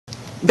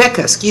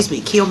Becca, excuse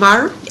me,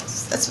 Keo-Meier?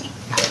 Yes, that's me.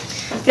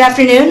 Good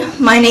afternoon.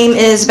 My name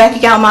is Becca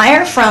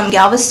Keo-Meier from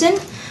Galveston.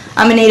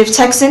 I'm a native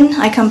Texan.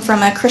 I come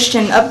from a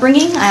Christian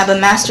upbringing. I have a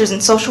master's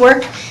in social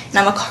work, and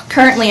I'm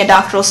currently a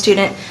doctoral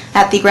student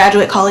at the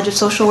Graduate College of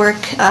Social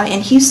Work in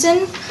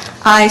Houston.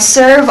 I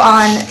serve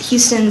on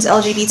Houston's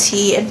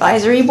LGBT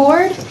Advisory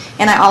Board,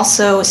 and I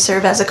also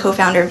serve as a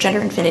co-founder of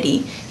Gender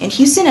Infinity in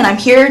Houston, and I'm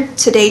here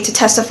today to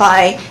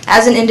testify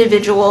as an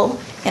individual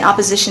in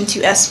opposition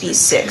to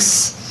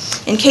SB6.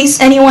 In case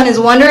anyone is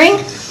wondering,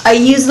 I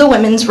use the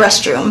women's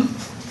restroom.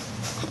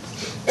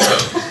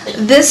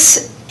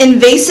 This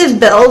invasive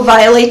bill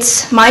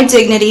violates my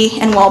dignity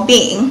and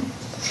well-being.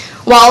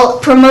 While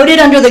promoted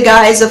under the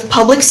guise of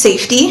public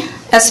safety,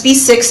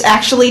 SB6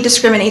 actually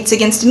discriminates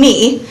against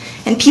me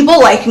and people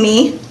like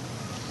me,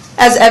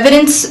 as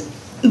evidenced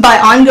by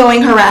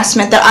ongoing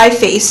harassment that I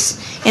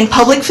face in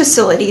public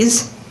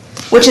facilities,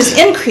 which has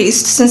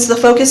increased since the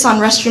focus on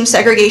restroom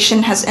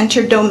segregation has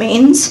entered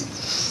domains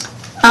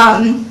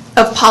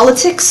of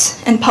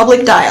politics and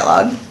public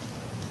dialogue.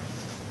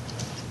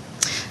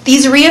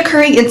 These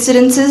reoccurring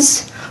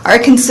incidences are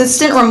a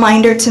consistent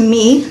reminder to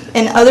me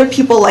and other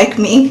people like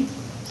me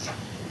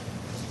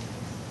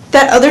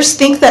that others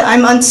think that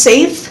I'm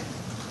unsafe,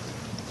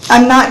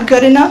 I'm not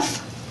good enough,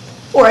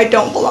 or I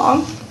don't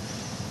belong.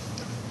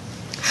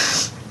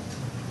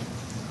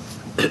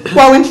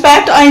 While in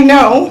fact I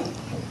know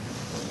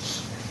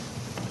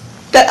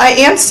that I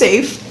am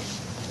safe,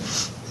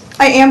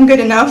 I am good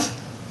enough,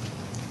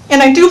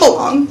 and I do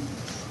belong.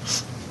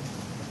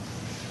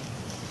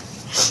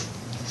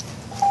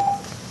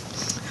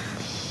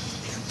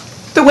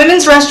 The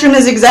women's restroom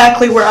is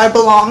exactly where I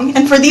belong,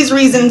 and for these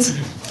reasons,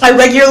 I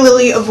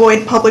regularly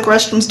avoid public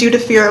restrooms due to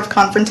fear of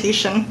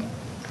confrontation.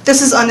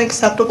 This is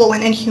unacceptable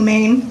and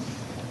inhumane.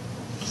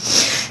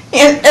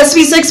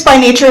 SB6 by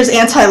nature is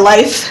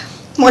anti-life.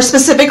 More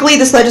specifically,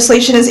 this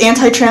legislation is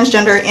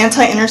anti-transgender,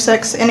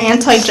 anti-intersex, and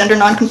anti-gender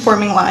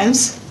non-conforming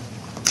lives.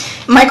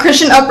 My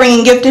Christian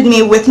upbringing gifted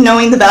me with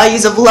knowing the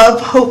values of love,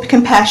 hope,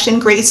 compassion,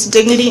 grace,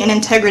 dignity, and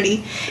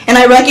integrity, and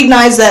I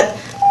recognize that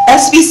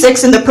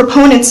SB6 and the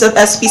proponents of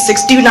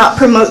SB6 do not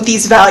promote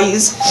these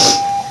values,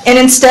 and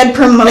instead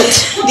promote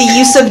the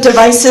use of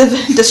divisive,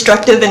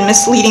 destructive, and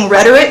misleading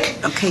rhetoric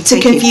to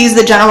confuse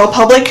the general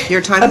public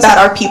about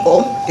our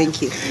people.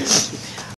 Thank you.